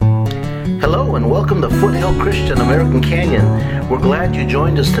and welcome to Foothill Christian American Canyon. We're glad you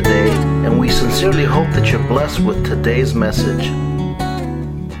joined us today, and we sincerely hope that you're blessed with today's message.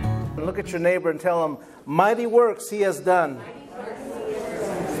 Look at your neighbor and tell him, mighty works he has done.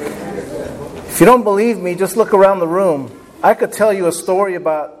 If you don't believe me, just look around the room. I could tell you a story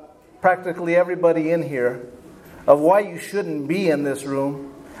about practically everybody in here of why you shouldn't be in this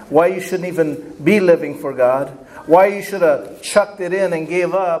room, why you shouldn't even be living for God, why you should have chucked it in and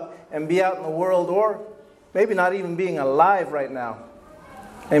gave up and be out in the world, or maybe not even being alive right now.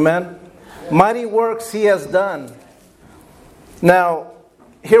 Amen? Mighty works he has done. Now,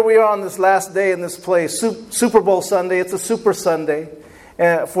 here we are on this last day in this place, Super Bowl Sunday. It's a Super Sunday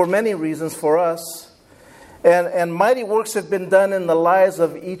for many reasons for us. And mighty works have been done in the lives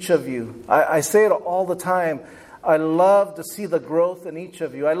of each of you. I say it all the time. I love to see the growth in each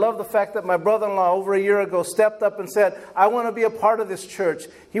of you. I love the fact that my brother-in-law over a year ago stepped up and said, I want to be a part of this church.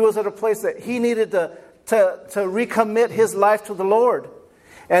 He was at a place that he needed to recommit his life to the Lord.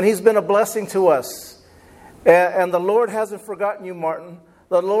 And he's been a blessing to us. And the Lord hasn't forgotten you, Martin.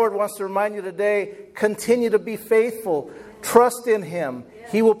 The Lord wants to remind you today, continue to be faithful. Trust in Him.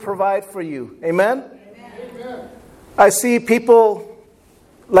 He will provide for you. Amen? Amen. I see people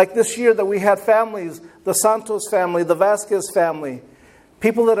like this year that we had families, the Santos family, the Vasquez family,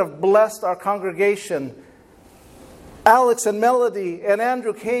 people that have blessed our congregation. Alex and Melody and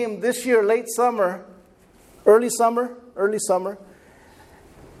Andrew came this year, late summer, early summer.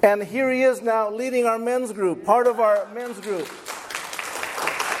 And here he is now leading our men's group, part of our men's group.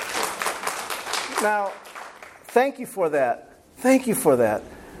 Now, thank you for that. Thank you for that.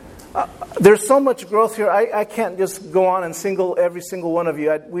 There's so much growth here. I can't just go on and single every single one of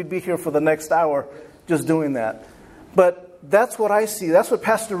you. We'd be here for the next hour just doing that. But that's what I see. That's what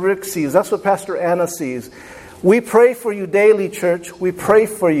Pastor Rick sees. That's what Pastor Anna sees. We pray for you daily, church. We pray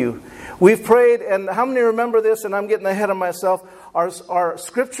for you. We've prayed, and how many remember this? And I'm getting ahead of myself. Our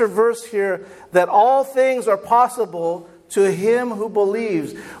scripture verse here, that all things are possible to him who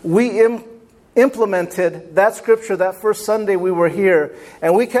believes. We implemented that scripture that first Sunday we were here,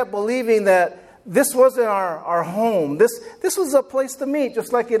 and we kept believing that this wasn't our home. This was a place to meet,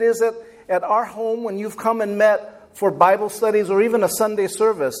 just like it is at our home when you've come and met for Bible studies or even a Sunday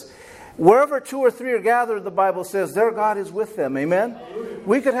service. Wherever two or three are gathered, the Bible says, their God is with them. Amen?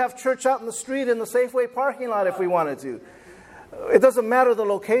 We could have church out in the street in the Safeway parking lot if we wanted to. It doesn't matter the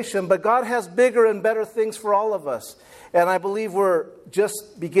location, but God has bigger and better things for all of us. And I believe we're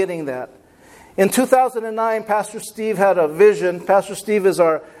just beginning that. In 2009, Pastor Steve had a vision. Pastor Steve is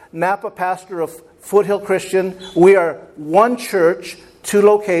our Napa pastor of Foothill Christian. We are one church, two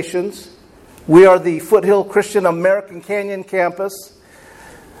locations. We are the Foothill Christian American Canyon campus.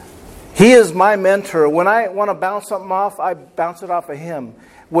 He is my mentor. When I want to bounce something off, I bounce it off of him.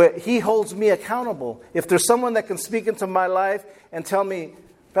 He holds me accountable. If there's someone that can speak into my life and tell me,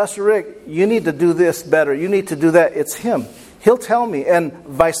 Pastor Rick, you need to do this better, you need to do that, it's him. He'll tell me, and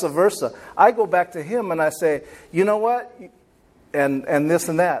vice versa. I go back to him and I say, you know what? And this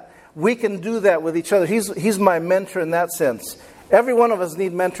and that. We can do that with each other. He's my mentor in that sense. Every one of us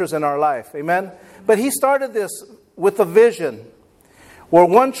need mentors in our life. Amen? But he started this with a vision. We're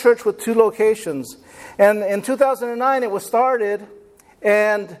one church with two locations. And in 2009 it was started.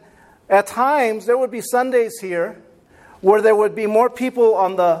 And at times there would be Sundays here where there would be more people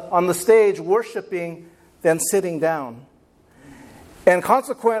on the stage worshiping than sitting down. And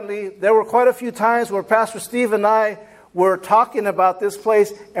consequently, there were quite a few times where Pastor Steve and I were talking about this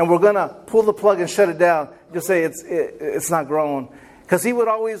place and we're going to pull the plug and shut it down. Just say it's not growing. Because he would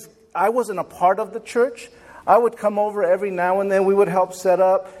always, I wasn't a part of the church. I would come over every now and then. We would help set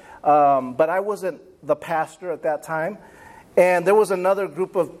up. But I wasn't the pastor at that time. And there was another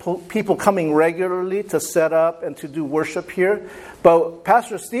group of people coming regularly to set up and to do worship here. But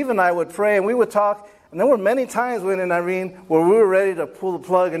Pastor Steve and I would pray and we would talk. And there were many times, Wayne and Irene, where we were ready to pull the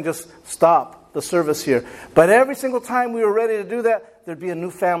plug and just stop the service here. But every single time we were ready to do that, there'd be a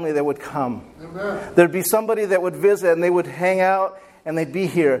new family that would come. Amen. There'd be somebody that would visit and they would hang out and they'd be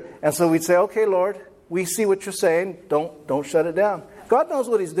here. And so we'd say, okay, Lord, we see what you're saying. Don't shut it down. God knows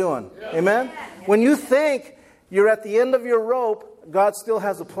what He's doing. Yeah. Amen? When you think you're at the end of your rope, God still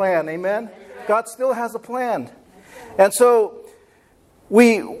has a plan. Amen? God still has a plan. And so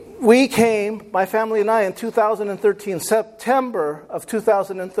we came, my family and I, in 2013, September of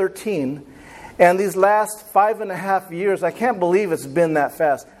 2013. And these last 5.5 years, I can't believe it's been that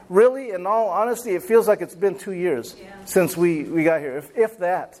fast. Really, in all honesty, it feels like it's been 2 years since we got here, if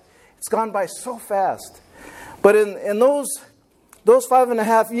that. It's gone by so fast. But in those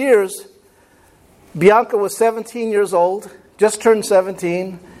 5.5 years, Bianca was 17 years old, just turned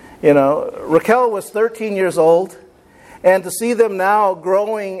 17. Raquel was 13 years old, and to see them now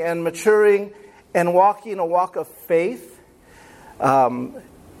growing and maturing and walking a walk of faith,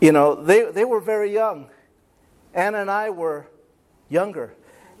 they were very young. Anna and I were younger.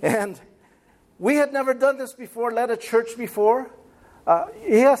 And we had never done this before, led a church before.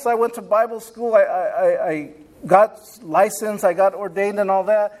 Yes, I went to Bible school. I got licensed. I got ordained and all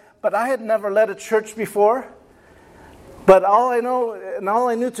that. But I had never led a church before. But all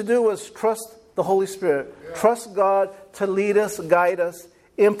I knew to do was trust the Holy Spirit. Yeah. Trust God to lead us, guide us,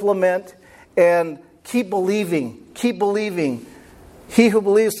 implement, and keep believing. Keep believing. He who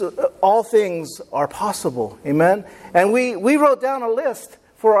believes all things are possible. Amen? And we wrote down a list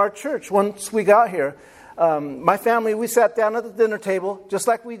for our church once we got here. My family, we sat down at the dinner table, just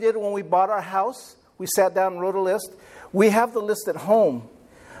like we did when we bought our house. We sat down and wrote a list. We have the list at home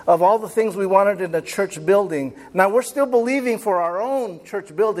of all the things we wanted in a church building. Now, we're still believing for our own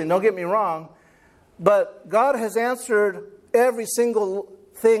church building, don't get me wrong. But God has answered every single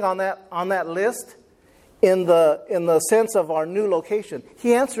thing on that list in the sense of our new location.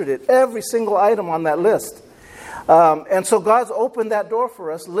 He answered it, every single item on that list. And so God's opened that door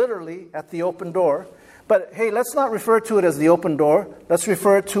for us, literally at the open door. But hey, let's not refer to it as the open door. Let's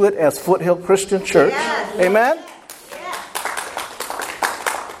refer to it as Foothill Christian Church. Yes. Amen?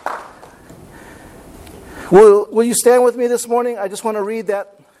 Will you stand with me this morning? I just want to read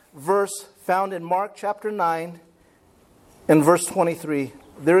that verse found in Mark chapter 9 and verse 23.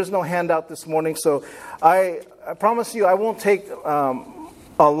 There is no handout this morning, so I promise you I won't take a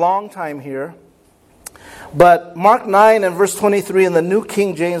long time here. But Mark 9 and verse 23 in the New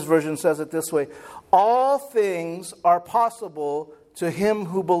King James Version says it this way: all things are possible to him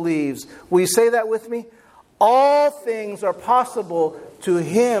who believes. Will you say that with me? All things are possible to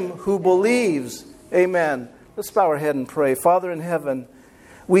him who believes. Amen. Let's bow our head and pray. Father in heaven,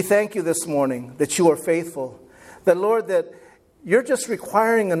 we thank you this morning that you are faithful. That, Lord, that you're just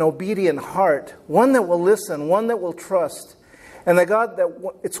requiring an obedient heart, one that will listen, one that will trust. And that, God, that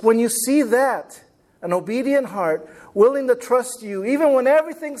it's when you see that, an obedient heart, willing to trust you, even when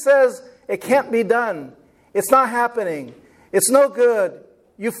everything says it can't be done, it's not happening, it's no good,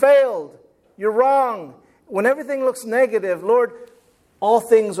 you failed, you're wrong. When everything looks negative, Lord, all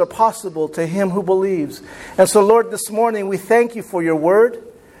things are possible to him who believes. And so, Lord, this morning we thank you for your word,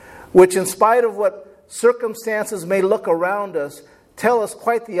 which in spite of what circumstances may look around us, tell us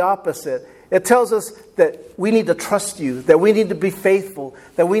quite the opposite. It tells us that we need to trust you, that we need to be faithful,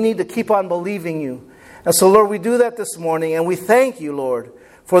 that we need to keep on believing you. And so, Lord, we do that this morning, and we thank you, Lord,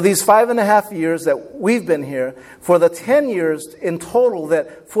 for these 5.5 years that we've been here, for the 10 years in total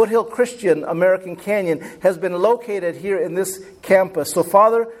that Foothill Christian American Canyon has been located here in this campus. So,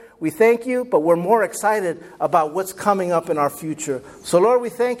 Father, we thank you, but we're more excited about what's coming up in our future. So, Lord, we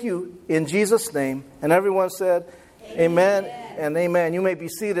thank you in Jesus' name. And everyone said, amen and amen. You may be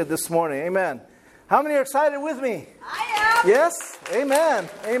seated this morning. Amen. How many are excited with me? I am. Yes? Amen.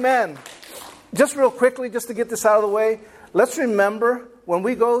 Amen. Just real quickly, just to get this out of the way, let's remember when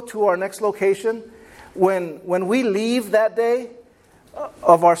we go to our next location, when we leave that day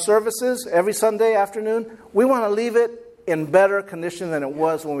of our services every Sunday afternoon, we want to leave it in better condition than it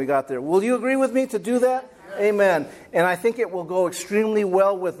was when we got there. Will you agree with me to do that? Amen. And I think it will go extremely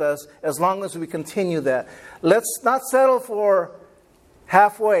well with us as long as we continue that. Let's not settle for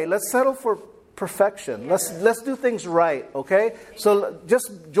halfway. Let's settle for perfection. Let's do things right, okay? So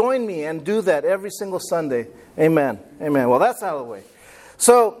just join me and do that every single Sunday. Amen. Amen. Well, that's out of the way.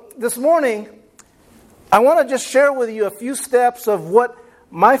 So this morning, I want to just share with you a few steps of what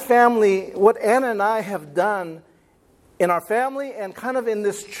my family, what Anna and I have done in our family and kind of in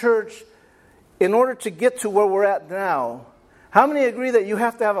this church in order to get to where we're at now. How many agree that you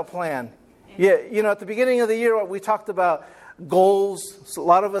have to have a plan? Yeah, at the beginning of the year, we talked about goals. A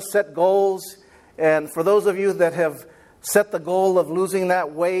lot of us set goals. And for those of you that have set the goal of losing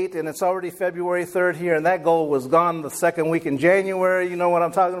that weight, and it's already February 3rd here, and that goal was gone the second week in January, you know what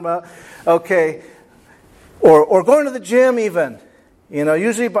I'm talking about? Okay. Or going to the gym even.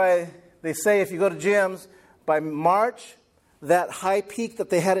 Usually they say if you go to gyms, by March, that high peak that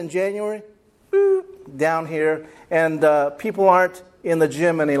they had in January, down here, and people aren't in the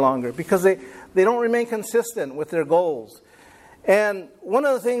gym any longer because they don't remain consistent with their goals. And one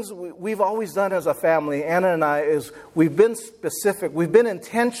of the things we've always done as a family, Anna and I, is we've been specific, we've been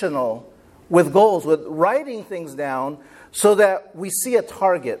intentional with goals, with writing things down so that we see a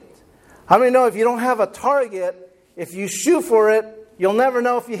target. How many know if you don't have a target, if you shoot for it, you'll never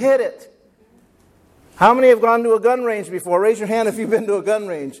know if you hit it? How many have gone to a gun range before? Raise your hand if you've been to a gun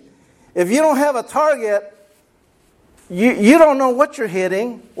range. If you don't have a target, you don't know what you're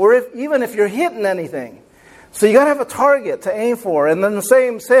hitting, or even if you're hitting anything. So you got to have a target to aim for. And in the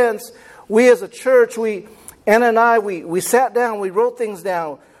same sense, we as a church, Anna and I, we sat down, we wrote things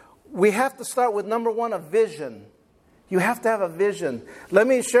down. We have to start with number one, a vision. You have to have a vision. Let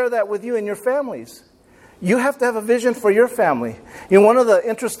me share that with you and your families. You have to have a vision for your family. One of the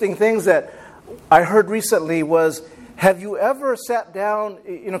interesting things that I heard recently was, have you ever sat down,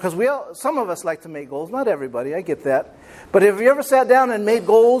 because some of us like to make goals, not everybody, I get that. But have you ever sat down and made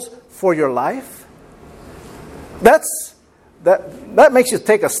goals for your life? That makes you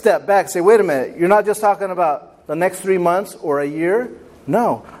take a step back and say, wait a minute, you're not just talking about the next 3 months or a year?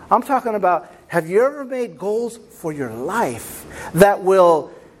 No, I'm talking about, have you ever made goals for your life that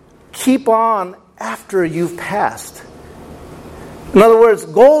will keep on after you've passed? In other words,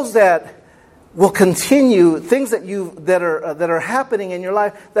 goals that will continue, things that are happening in your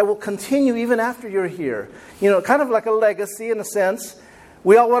life that will continue even after you're here. Kind of like a legacy in a sense.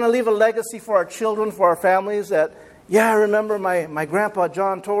 We all want to leave a legacy for our children, for our families. That, I remember my grandpa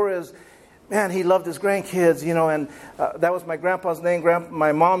John Torres. Man, he loved his grandkids, and that was my grandpa's name,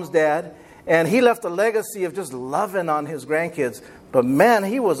 my mom's dad. And he left a legacy of just loving on his grandkids. But man,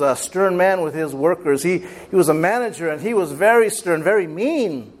 he was a stern man with his workers. He was a manager, and he was very stern, very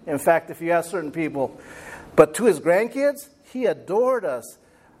mean, in fact, if you ask certain people. But to his grandkids, he adored us.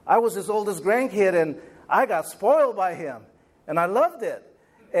 I was his oldest grandkid, and I got spoiled by him. And I loved it.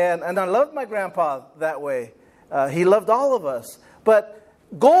 And I loved my grandpa that way. He loved all of us. But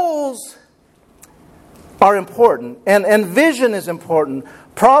goals are important, and vision is important.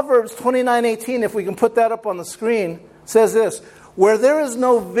 Proverbs 29:18, if we can put that up on the screen, says this: where there is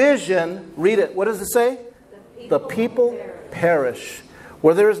no vision, read it. What does it say? The people perish.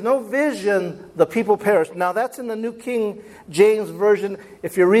 Where there is no vision, the people perish. Now that's in the New King James Version.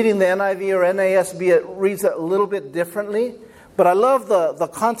 If you're reading the NIV or NASB, it reads it a little bit differently. But I love the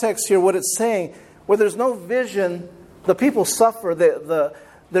context here, what it's saying. Where there's no vision, the people suffer.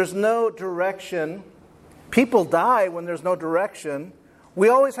 There's no direction. People die when there's no direction. We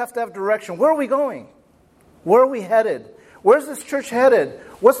always have to have direction. Where are we going? Where are we headed? Where's this church headed?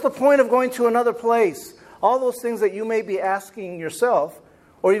 What's the point of going to another place? All those things that you may be asking yourself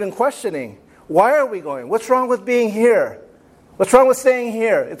or even questioning. Why are we going? What's wrong with being here? What's wrong with staying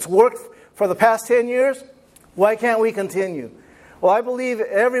here? It's worked for the past 10 years. Why can't we continue? Well, I believe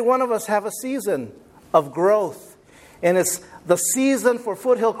every one of us have a season of growth. And it's the season for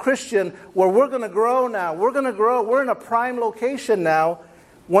Foothill Christian where we're going to grow now. We're going to grow. We're in a prime location now,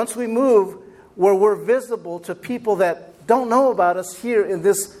 once we move, where we're visible to people that don't know about us here in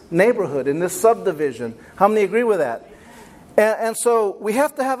this neighborhood, in this subdivision. How many agree with that? And so we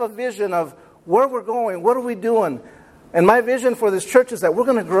have to have a vision of where we're going, what are we doing? And my vision for this church is that we're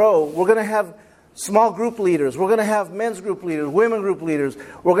going to grow. We're going to have small group leaders. We're going to have men's group leaders, women group leaders.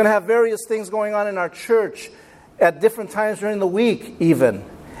 We're going to have various things going on in our church at different times during the week even.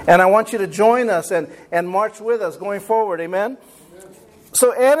 And I want you to join us and march with us going forward. Amen?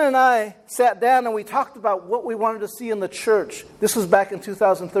 So Anna and I sat down and we talked about what we wanted to see in the church. This was back in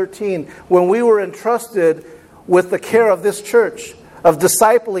 2013 when we were entrusted with the care of this church, of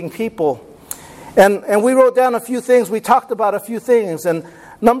discipling people. And we wrote down a few things. We talked about a few things. And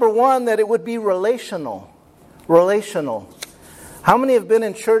number one, that it would be relational. Relational. How many have been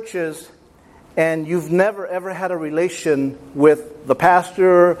in churches and you've never ever had a relation with the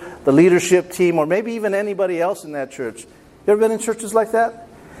pastor, the leadership team, or maybe even anybody else in that church? You ever been in churches like that?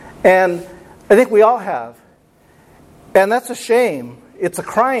 And I think we all have. And that's a shame. It's a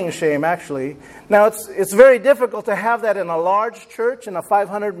crying shame, actually. Now, it's very difficult to have that in a large church, in a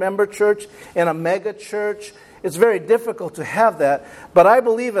 500-member church, in a mega church. It's very difficult to have that. But I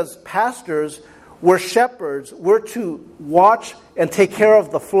believe as pastors, we're shepherds. We're to watch and take care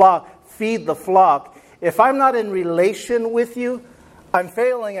of the flock, feed the flock. If I'm not in relation with you, I'm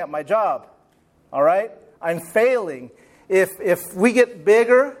failing at my job. All right? I'm failing. If we get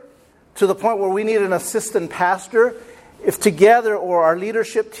bigger to the point where we need an assistant pastor, if together or our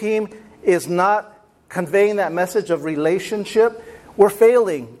leadership team is not conveying that message of relationship, we're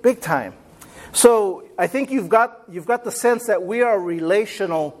failing big time. So I think you've got the sense that we are a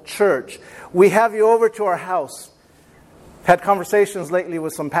relational church. We have you over to our house. Had conversations lately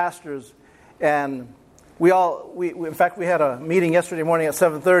with some pastors, and we in fact we had a meeting yesterday morning at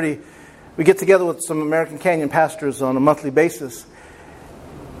 7:30. We get together with some American Canyon pastors on a monthly basis.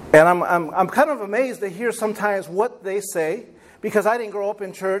 And I'm kind of amazed to hear sometimes what they say, because I didn't grow up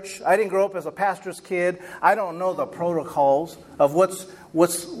in church. I didn't grow up as a pastor's kid. I don't know the protocols of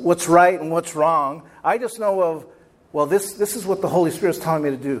what's right and what's wrong. I just know of, well, this is what the Holy Spirit's telling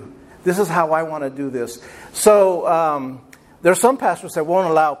me to do. This is how I want to do this. So there are some pastors that won't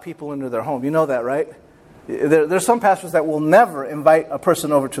allow people into their home. You know that, right? There's some pastors that will never invite a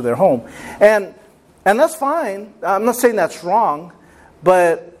person over to their home. And that's fine. I'm not saying that's wrong,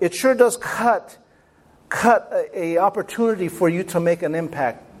 but it sure does cut a opportunity for you to make an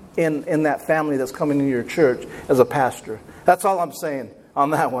impact in that family that's coming into your church as a pastor. That's all I'm saying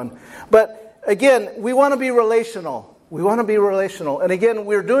on that one. But again, we want to be relational. We want to be relational. And again,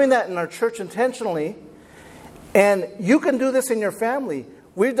 we're doing that in our church intentionally. And you can do this in your family.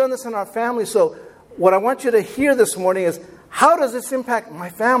 We've done this in our family. So what I want you to hear this morning is, how does this impact my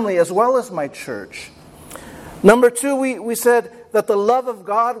family as well as my church? Number 2, we said that the love of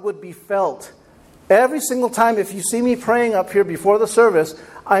God would be felt. Every single time, if you see me praying up here before the service,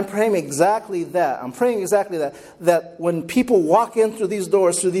 I'm praying exactly that. I'm praying exactly that. That when people walk in through these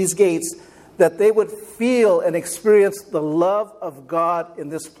doors, through these gates, that they would feel and experience the love of God in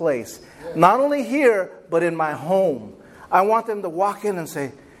this place. Not only here, but in my home. I want them to walk in and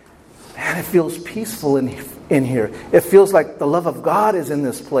say, man, it feels peaceful in here. It feels like the love of God is in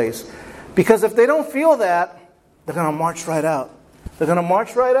this place. Because if they don't feel that, they're going to march right out. They're going to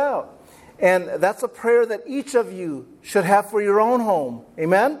march right out. And that's a prayer that each of you should have for your own home.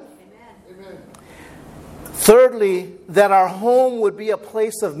 Amen? Amen. Thirdly, that our home would be a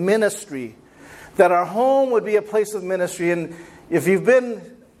place of ministry. That our home would be a place of ministry. And if you've been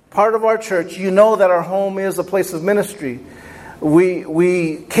part of our church, you know that our home is a place of ministry.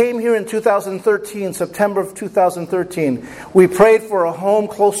 We came here in 2013, September of 2013. We prayed for a home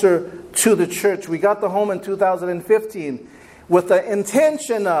closer to the church. We got the home in 2015 with the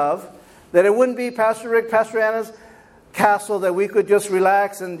intention of that it wouldn't be Pastor Rick, Pastor Anna's castle, that we could just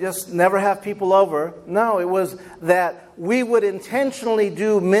relax and just never have people over. No, it was that we would intentionally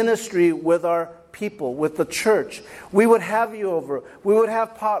do ministry with our people, with the church. We would have you over. We would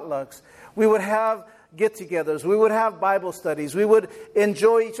have potlucks. We would have get-togethers. We would have Bible studies. We would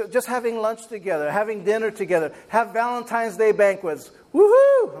enjoy each other, just having lunch together, having dinner together, have Valentine's Day banquets.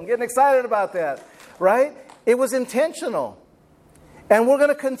 Woohoo! I'm getting excited about that, right? It was intentional. And we're going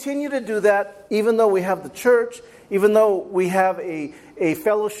to continue to do that even though we have the church, even though we have a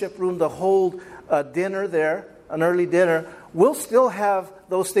fellowship room to hold a dinner there, an early dinner. We'll still have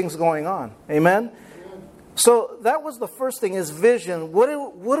those things going on. Amen? So that was the first thing, is vision. What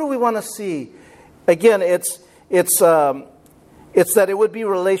do we want to see? Again, it's that it would be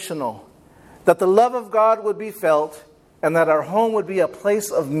relational, that the love of God would be felt, and that our home would be a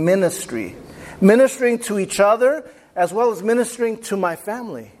place of ministry. Ministering to each other, as well as ministering to my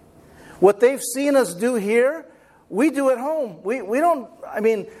family. What they've seen us do here, we do at home. We don't,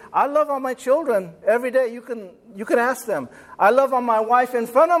 I love on my children every day. You can ask them. I love on my wife in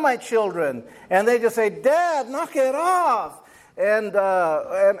front of my children. And they just say, Dad, knock it off.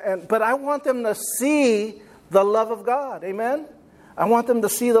 But I want them to see the love of God. Amen? I want them to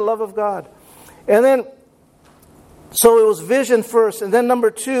see the love of God. And then, so it was vision first. And then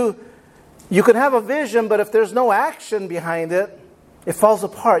number 2, you can have a vision, but if there's no action behind it, it falls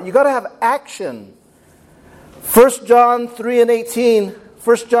apart. You got to have action. 1 John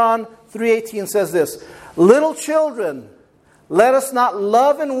 3:18 says this: little children, let us not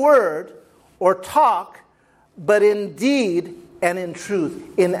love in word or talk, but in deed and in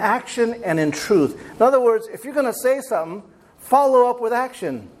truth. In action and in truth. In other words, if you're going to say something, follow up with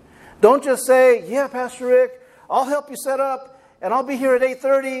action. Don't just say, yeah, Pastor Rick, I'll help you set up, and I'll be here at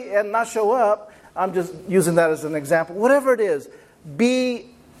 8:30 and not show up. I'm just using that as an example. Whatever it is, be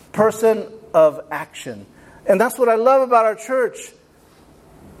person of action. And that's what I love about our church.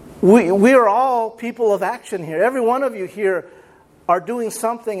 We are all people of action here. Every one of you here are doing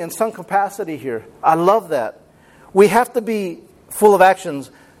something in some capacity here. I love that. We have to be full of actions.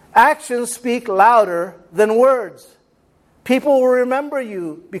 Actions speak louder than words. People will remember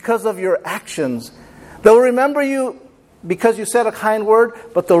you because of your actions. They'll remember you because you said a kind word,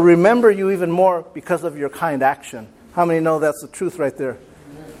 but they'll remember you even more because of your kind action. How many know that's the truth right there?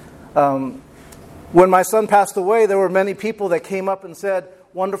 When my son passed away, there were many people that came up and said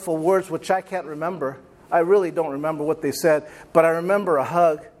wonderful words, which I can't remember. I really don't remember what they said, but I remember a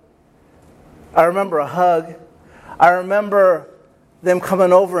hug. I remember them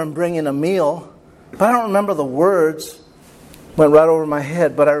coming over and bringing a meal, but I don't remember the words. Went right over my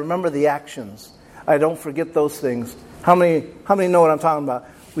head, but I remember the actions. I don't forget those things. How many know what I'm talking about?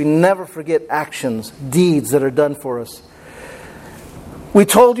 We never forget actions, deeds that are done for us. We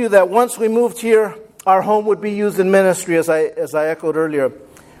told you that once we moved here, our home would be used in ministry, as I echoed earlier.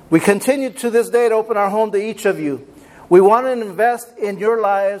 We continue to this day to open our home to each of you. We want to invest in your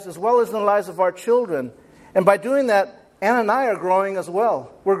lives as well as in the lives of our children. And by doing that, Anna and I are growing as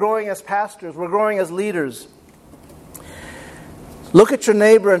well. We're growing as pastors. We're growing as leaders. Look at your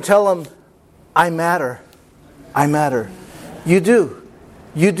neighbor and tell him, I matter. I matter. You do.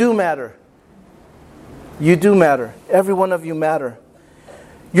 You do matter. You do matter. Every one of you matter.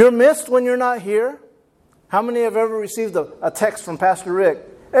 You're missed when you're not here. How many have ever received a text from Pastor Rick?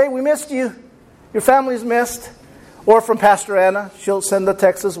 Hey, we missed you. Your family's missed. Or from Pastor Anna. She'll send a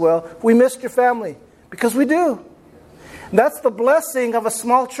text as well. We missed your family. Because we do. That's the blessing of a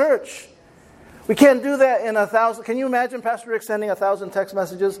small church. We can't do that in 1,000. Can you imagine Pastor Rick sending 1,000 text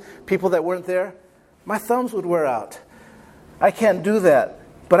messages? People that weren't there? My thumbs would wear out. I can't do that.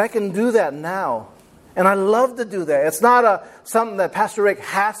 But I can do that now. And I love to do that. It's not something that Pastor Rick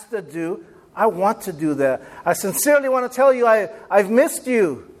has to do. I want to do that. I sincerely want to tell you I've missed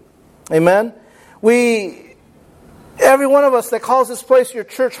you. Amen? Every one of us that calls this place your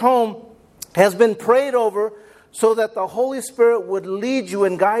church home has been prayed over so that the Holy Spirit would lead you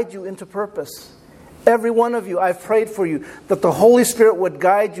and guide you into purpose. Every one of you, I've prayed for you that the Holy Spirit would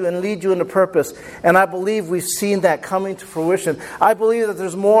guide you and lead you into purpose. And I believe we've seen that coming to fruition. I believe that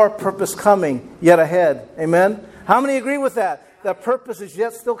there's more purpose coming yet ahead. Amen? How many agree with that? That purpose is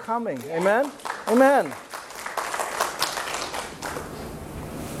yet still coming. Amen? Amen.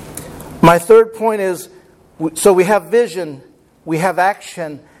 My third point is, so we have vision, we have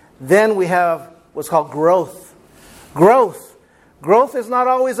action, then we have what's called growth. Growth. Growth is not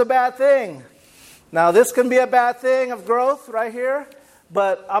always a bad thing. Now, this can be a bad thing of growth right here,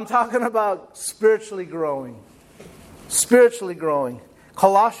 but I'm talking about spiritually growing. Spiritually growing.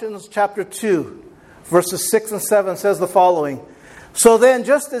 Colossians chapter 2, verses 6 and 7 says the following. So then,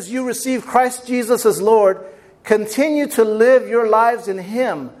 just as you receive Christ Jesus as Lord, continue to live your lives in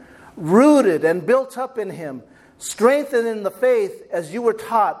Him, rooted and built up in Him, strengthened in the faith as you were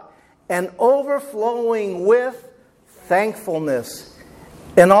taught, and overflowing with thankfulness.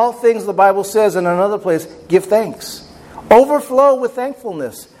 In all things, the Bible says in another place, give thanks. Overflow with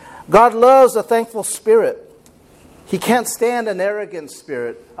thankfulness. God loves a thankful spirit. He can't stand an arrogant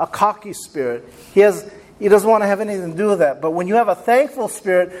spirit, a cocky spirit. He doesn't want to have anything to do with that. But when you have a thankful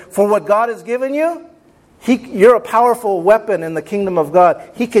spirit for what God has given you, you're a powerful weapon in the kingdom of God.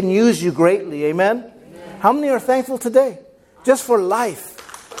 He can use you greatly. Amen? Amen. How many are thankful today? Just for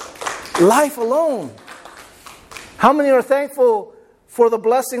life. Life alone. How many are thankful for the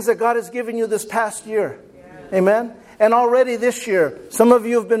blessings that God has given you this past year? Yeah. Amen? And already this year, some of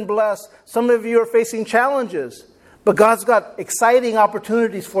you have been blessed. Some of you are facing challenges. But God's got exciting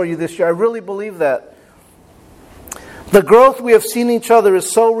opportunities for you this year. I really believe that. The growth we have seen in each other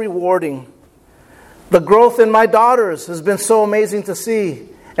is so rewarding. The growth in my daughters has been so amazing to see.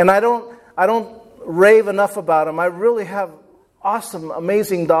 And I don't rave enough about them. I really have awesome,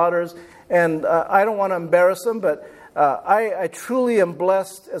 amazing daughters. And I don't want to embarrass them, but I truly am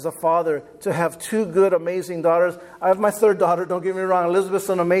blessed as a father to have two good, amazing daughters. I have my third daughter, don't get me wrong. Elizabeth's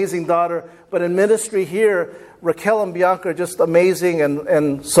an amazing daughter. But in ministry here, Raquel and Bianca are just amazing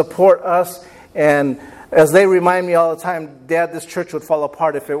and support us. And as they remind me all the time, Dad, this church would fall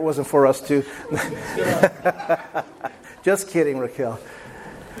apart if it wasn't for us too. Just kidding, Raquel.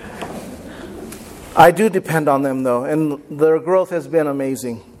 I do depend on them, though, and their growth has been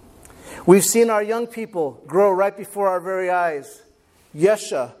amazing. We've seen our young people grow right before our very eyes.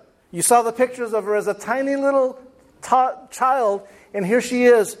 Yesha, you saw the pictures of her as a tiny little child, and here she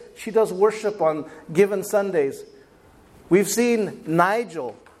is. She does worship on given Sundays. We've seen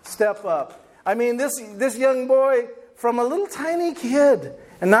Nigel step up. I mean, this young boy from a little tiny kid,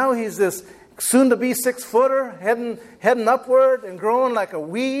 and now he's this soon-to-be 6-footer, heading upward and growing like a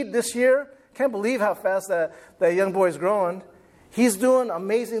weed this year. Can't believe how fast that young boy's growing. He's doing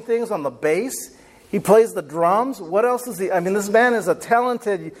amazing things on the bass. He plays the drums. What else is he? I mean, this man is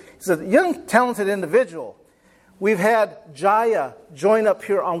he's a young, talented individual. We've had Jaya join up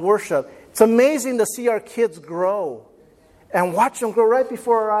here on worship. It's amazing to see our kids grow and watch them grow right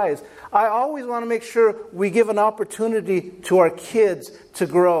before our eyes. I always want to make sure we give an opportunity to our kids to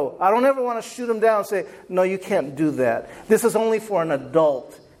grow. I don't ever want to shoot them down and say, no, you can't do that. This is only for an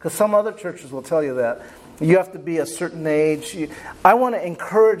adult. Because some other churches will tell you that. You have to be a certain age. I want to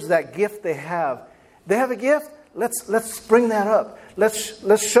encourage that gift they have. They have a gift. Let's bring that up.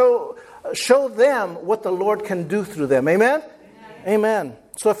 Let's show them what the Lord can do through them. Amen? Amen.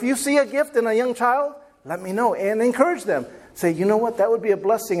 So if you see a gift in a young child, let me know and encourage them. Say, you know what? That would be a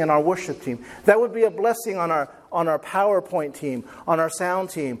blessing in our worship team. That would be a blessing on our PowerPoint team, on our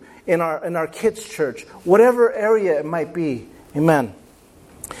sound team, in our kids' church, whatever area it might be. Amen.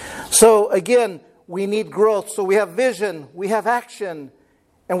 So again, we need growth. So we have vision, we have action,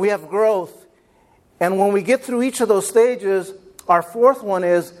 and we have growth. And when we get through each of those stages, our fourth one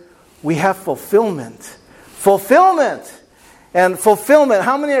is we have fulfillment. Fulfillment. And fulfillment.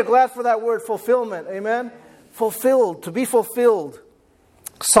 How many are glad for that word, fulfillment? Amen? Fulfilled. To be fulfilled.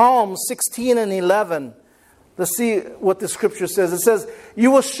 Psalm 16 and 11. Let's see what the scripture says. It says,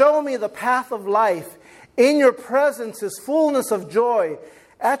 you will show me the path of life. In your presence is fullness of joy.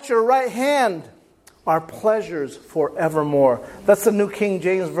 At your right hand are pleasures forevermore. That's the New King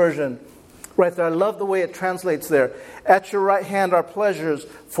James Version right there. I love the way it translates there. At your right hand are pleasures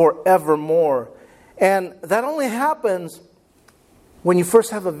forevermore. And that only happens when you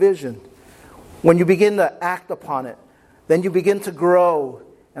first have a vision. When you begin to act upon it. Then you begin to grow.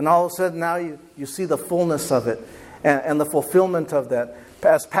 And all of a sudden now you see the fullness of it. And the fulfillment of that.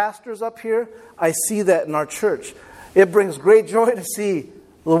 As pastors up here, I see that in our church. It brings great joy to see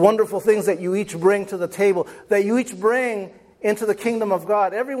the wonderful things that you each bring to the table. That you each bring into the kingdom of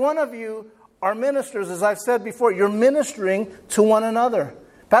God. Every one of you are ministers. As I've said before, you're ministering to one another.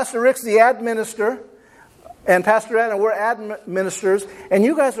 Pastor Rick's the ad minister. And Pastor Anna, we're ad ministers. And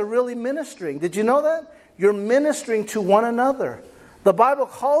you guys are really ministering. Did you know that? You're ministering to one another. The Bible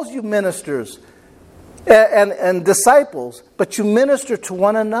calls you ministers and disciples, but you minister to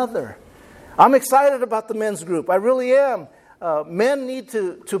one another. I'm excited about the men's group. I really am. Men need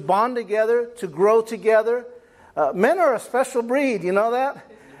to bond together, to grow together. Men are a special breed, you know that?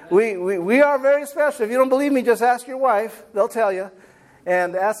 We are very special. If you don't believe me, just ask your wife. They'll tell you.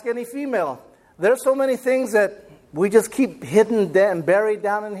 And ask any female. There's so many things that we just keep hidden and buried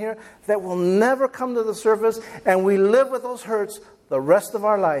down in here that will never come to the surface, and we live with those hurts the rest of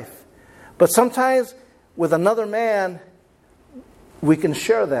our life. But sometimes with another man, we can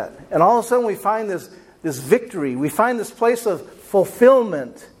share that. And all of a sudden we find this victory. We find this place of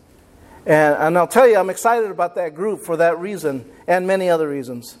fulfillment. And I'll tell you, I'm excited about that group for that reason and many other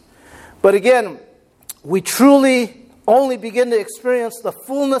reasons. But again, we truly only begin to experience the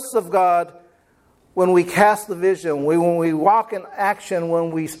fullness of God when we cast the vision, when we walk in action,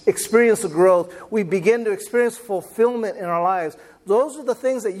 when we experience the growth, we begin to experience fulfillment in our lives. Those are the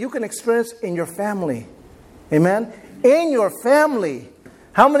things that you can experience in your family. Amen? In your family.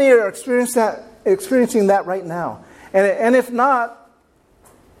 How many are experiencing that right now? And if not,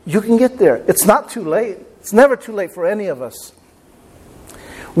 you can get there. It's not too late. It's never too late for any of us.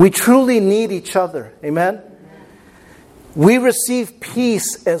 We truly need each other. Amen? We receive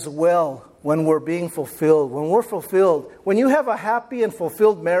peace as well when we're being fulfilled. When we're fulfilled. When you have a happy and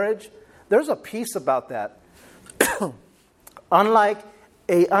fulfilled marriage, there's a peace about that. Unlike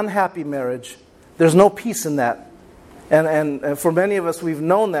an unhappy marriage, there's no peace in that. And for many of us, we've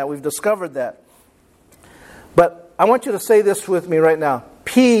known that. We've discovered that. But I want you to say this with me right now.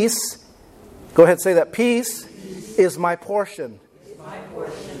 Peace, go ahead, say that. Peace is my portion.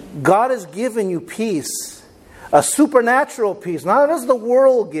 God has given you peace. A supernatural peace. Not as the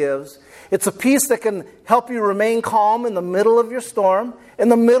world gives. It's a peace that can help you remain calm in the middle of your storm, in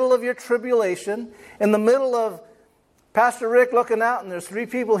the middle of your tribulation, in the middle of Pastor Rick looking out, and there's 3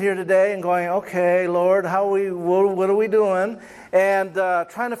 people here today and going, okay, Lord, what are we doing? And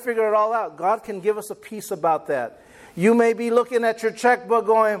trying to figure it all out. God can give us a peace about that. You may be looking at your checkbook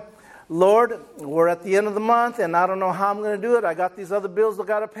going, Lord, we're at the end of the month, and I don't know how I'm going to do it. I got these other bills I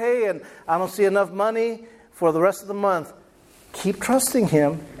got to pay, and I don't see enough money for the rest of the month. Keep trusting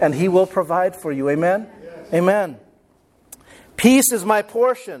Him, and He will provide for you. Amen? Yes. Amen. Peace is my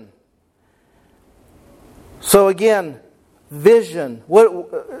portion. So again, vision.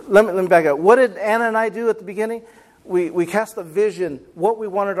 Let me back up. What did Anna and I do at the beginning? We cast a vision, what we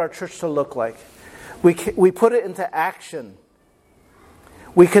wanted our church to look like. We put it into action.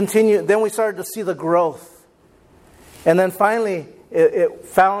 We continued. Then we started to see the growth. And then finally,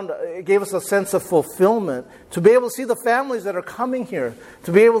 it gave us a sense of fulfillment to be able to see the families that are coming here,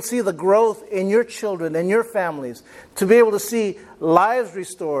 to be able to see the growth in your children and your families, to be able to see lives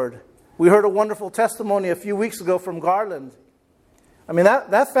restored. We heard a wonderful testimony a few weeks ago from Garland. I mean,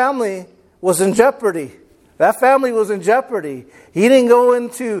 that family was in jeopardy. That family was in jeopardy. He didn't go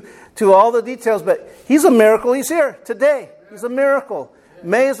into all the details, but he's a miracle. He's here today. He's a miracle.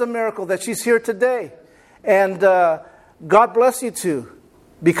 May is a miracle that she's here today. And God bless you too,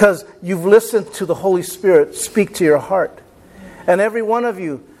 because you've listened to the Holy Spirit speak to your heart. And every one of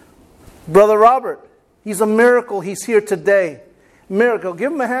you, Brother Robert, he's a miracle. He's here today. Miracle.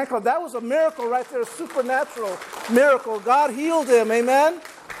 Give him a hand clap. That was a miracle right there. A supernatural miracle. God healed him. Amen?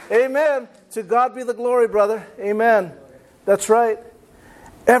 Amen. To God be the glory, brother. Amen. That's right.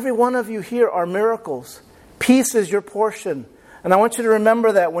 Every one of you here are miracles. Peace is your portion. And I want you to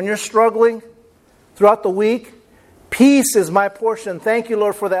remember that when you're struggling throughout the week, Peace is my portion. Thank you,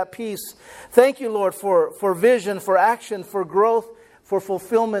 Lord, for that peace. Thank you, Lord, for vision, for action, for growth, for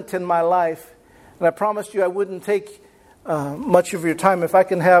fulfillment in my life. And I promised you I wouldn't take much of your time. If I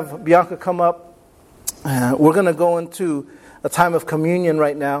can have Bianca come up, we're going to go into a time of communion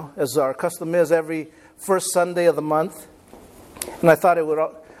right now, as our custom is every first Sunday of the month. And I thought it would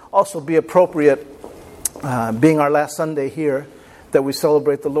also be appropriate, being our last Sunday here, that we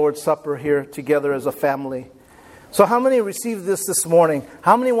celebrate the Lord's Supper here together as a family. So how many received this morning?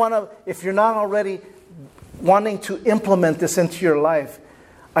 How many want to, if you're not already wanting to implement this into your life,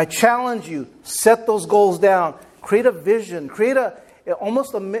 I challenge you, set those goals down. Create a vision. Create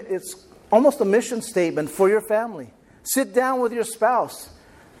it's almost a mission statement for your family. Sit down with your spouse.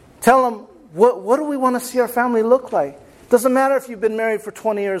 Tell them, what do we want to see our family look like? Doesn't matter if you've been married for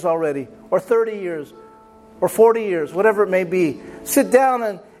 20 years already, or 30 years, or 40 years, whatever it may be. Sit down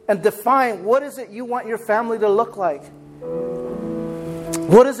and define, what is it you want your family to look like?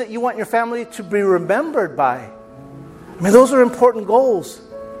 What is it you want your family to be remembered by? I mean, those are important goals.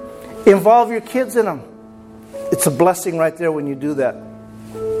 Involve your kids in them. It's a blessing right there when you do that.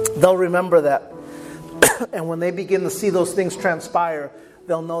 They'll remember that. And when they begin to see those things transpire,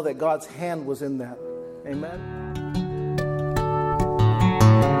 they'll know that God's hand was in that. Amen.